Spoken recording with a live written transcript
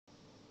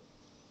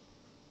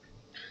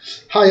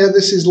Hiya,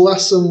 this is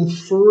lesson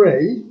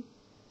 3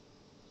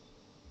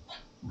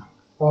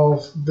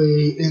 of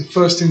the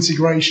first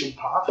integration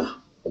path.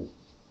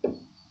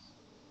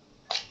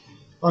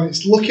 And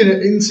it's looking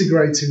at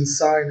integrating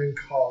sine and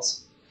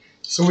cos.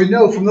 So we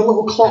know from the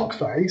little clock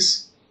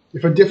face,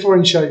 if I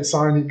differentiate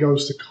sine, it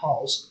goes to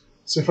cos.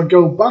 So if I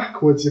go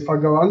backwards, if I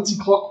go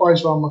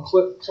anti-clockwise around my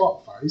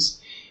clock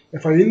face,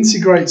 if I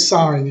integrate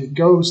sine, it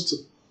goes to...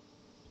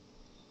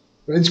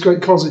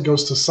 integrate cos, it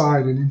goes to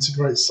sine, and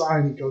integrate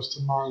sine, it goes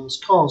to minus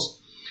cos.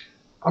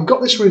 I've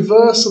got this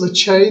reverse of the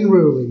chain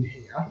rule in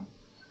here,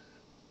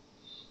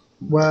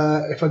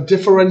 where if I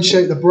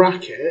differentiate the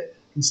bracket,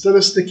 instead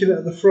of sticking it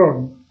at the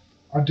front,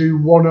 I do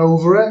 1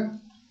 over it.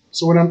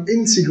 So when I'm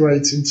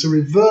integrating, to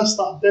reverse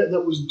that bit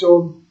that was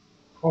done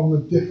on the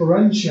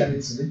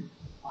differentiating,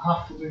 I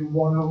have to do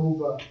 1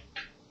 over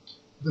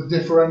the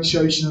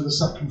differentiation of the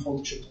second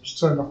function. Just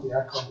turned off the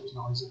aircon, it was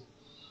noisy.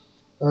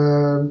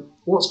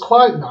 What's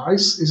quite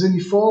nice is in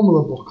your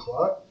formula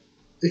booklet,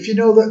 if you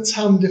know that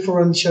tan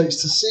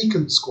differentiates to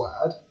secant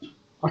squared,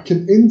 I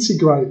can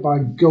integrate by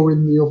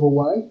going the other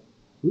way.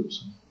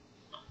 Oops.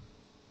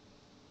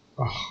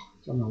 Oh,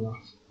 I'm gonna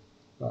laugh.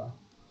 There.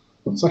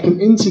 So I can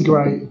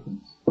integrate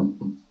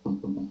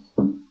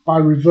by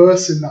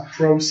reversing that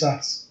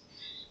process.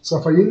 So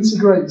if I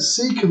integrate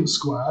secant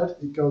squared,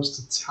 it goes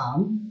to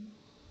tan.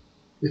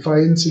 If I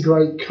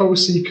integrate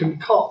cosecant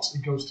cot,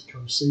 it goes to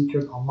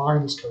cosecant or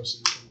minus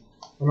cosecant,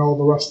 and all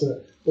the rest of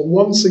it. But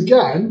once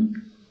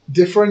again,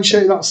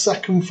 differentiate that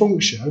second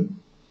function,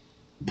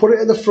 put it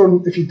at the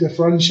front if you're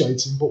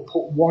differentiating, but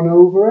put 1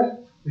 over it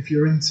if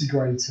you're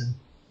integrating.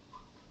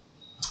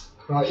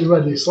 Right, you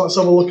ready? So let's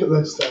have a look at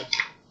this then.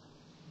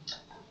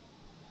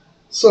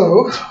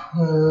 So,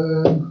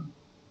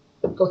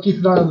 got to keep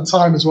an eye on the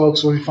time as well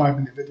because we're only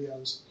 5-minute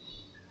videos.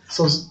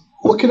 So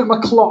looking at my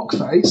clock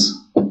face,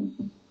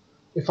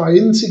 if I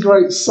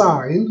integrate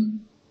sine,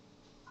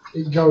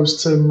 it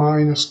goes to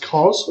minus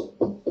cos.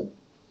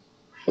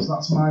 So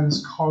that's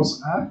minus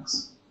cos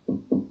x.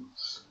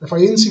 If I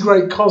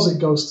integrate cos, it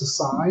goes to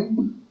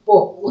sine.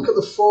 But look at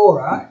the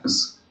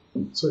 4x.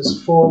 So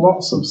it's 4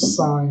 lots of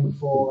sine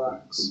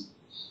 4x.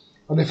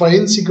 And if I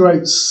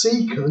integrate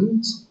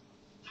secant,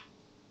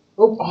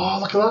 oh,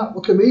 look at that.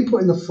 Look at me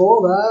putting the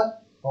 4 there.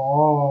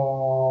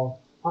 Oh,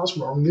 that's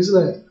wrong,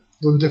 isn't it?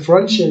 Done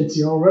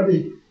differentiating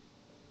already.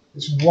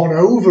 It's 1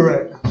 over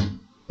it.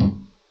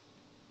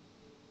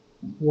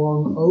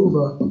 1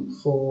 over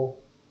 4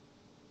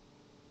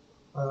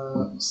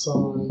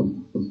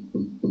 sine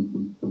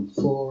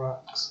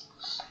 4x.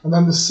 And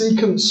then the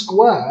secant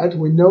squared,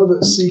 we know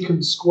that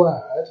secant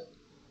squared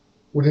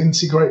would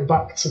integrate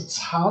back to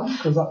tan,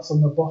 because that's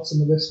on the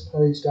bottom of this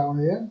page down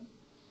here.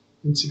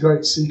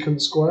 Integrate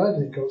secant squared,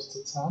 and it goes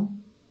to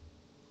tan.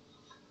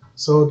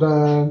 So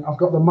then I've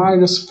got the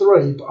minus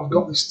 3, but I've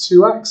got this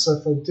 2x, so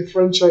if I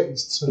differentiate,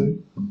 it's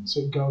 2, so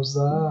it goes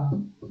there.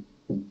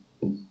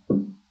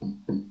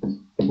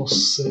 Plus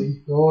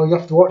c. Oh, you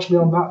have to watch me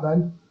on that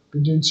then.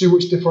 Been doing too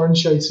much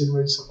differentiating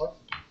recently.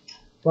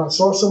 Right,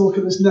 so let's have a look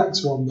at this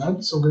next one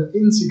then. So I'm going to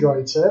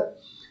integrate it.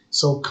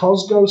 So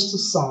cos goes to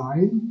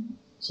sine.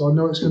 So I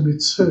know it's going to be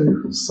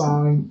 2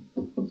 sine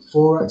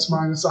 4x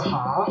minus a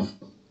half.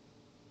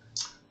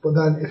 But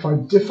then if I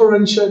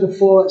differentiate the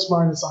 4x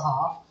minus a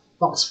half,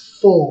 that's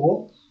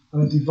 4.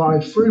 And I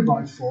divide through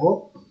by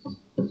 4.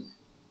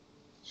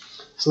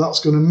 So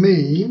that's going to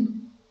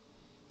mean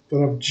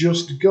that I've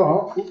just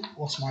got,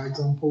 what's my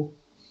example?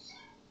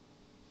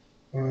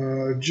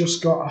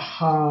 Just got a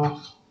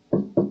half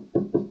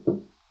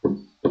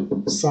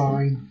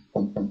sine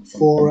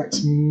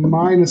 4x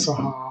minus a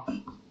half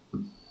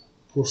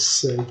plus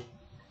c.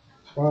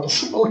 Right,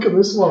 let's look at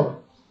this one.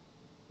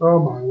 Oh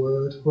my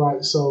word.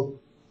 Right, so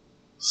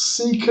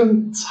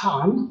secant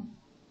tan.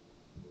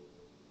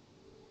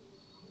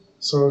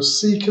 So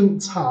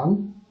secant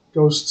tan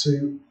goes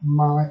to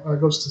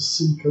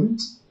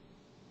secant.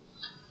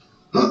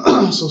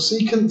 So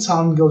secant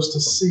tan goes to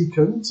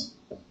secant.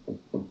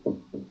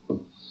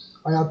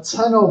 I had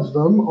 10 of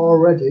them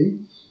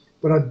already,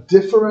 but I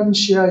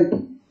differentiate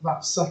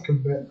that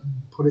second bit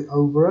and put it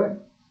over it.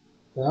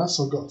 Yeah,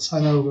 so I've got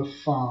 10 over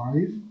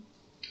 5.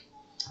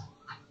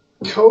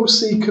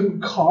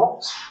 Cosecant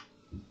cot.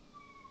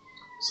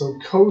 So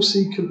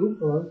cosecant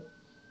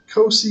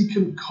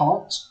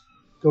cot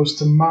goes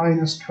to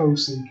minus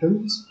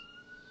cosecant.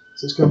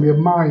 So it's going to be a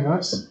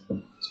minus.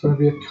 It's going to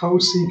be a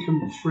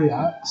cosecant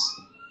 3x.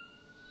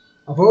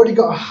 I've already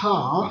got a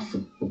half,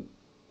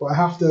 but I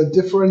have to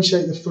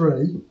differentiate the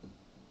 3.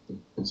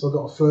 So I've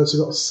got a third, so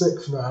I've got a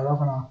 6th there,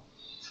 haven't I?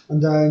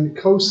 And then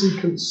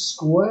cosecant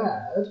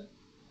squared.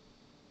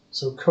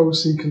 So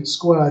cosecant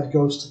squared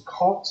goes to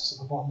cot. It's at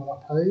the bottom of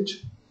that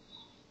page.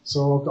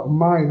 So I've got a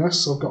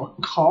minus, so I've got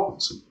a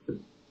cot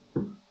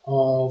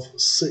of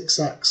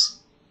 6x.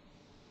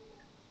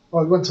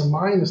 Oh, it went to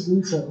minus,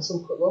 didn't it? Let's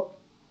have a quick look.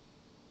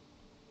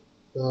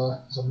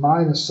 There's a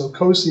minus, so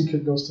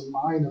cosecant goes to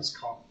minus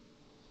cot.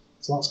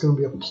 So that's going to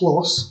be a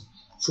plus.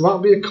 So that'll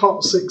be a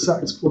cot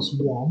 6x plus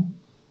 1.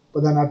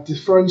 But then I've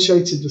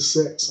differentiated the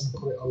 6 and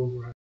put it over it.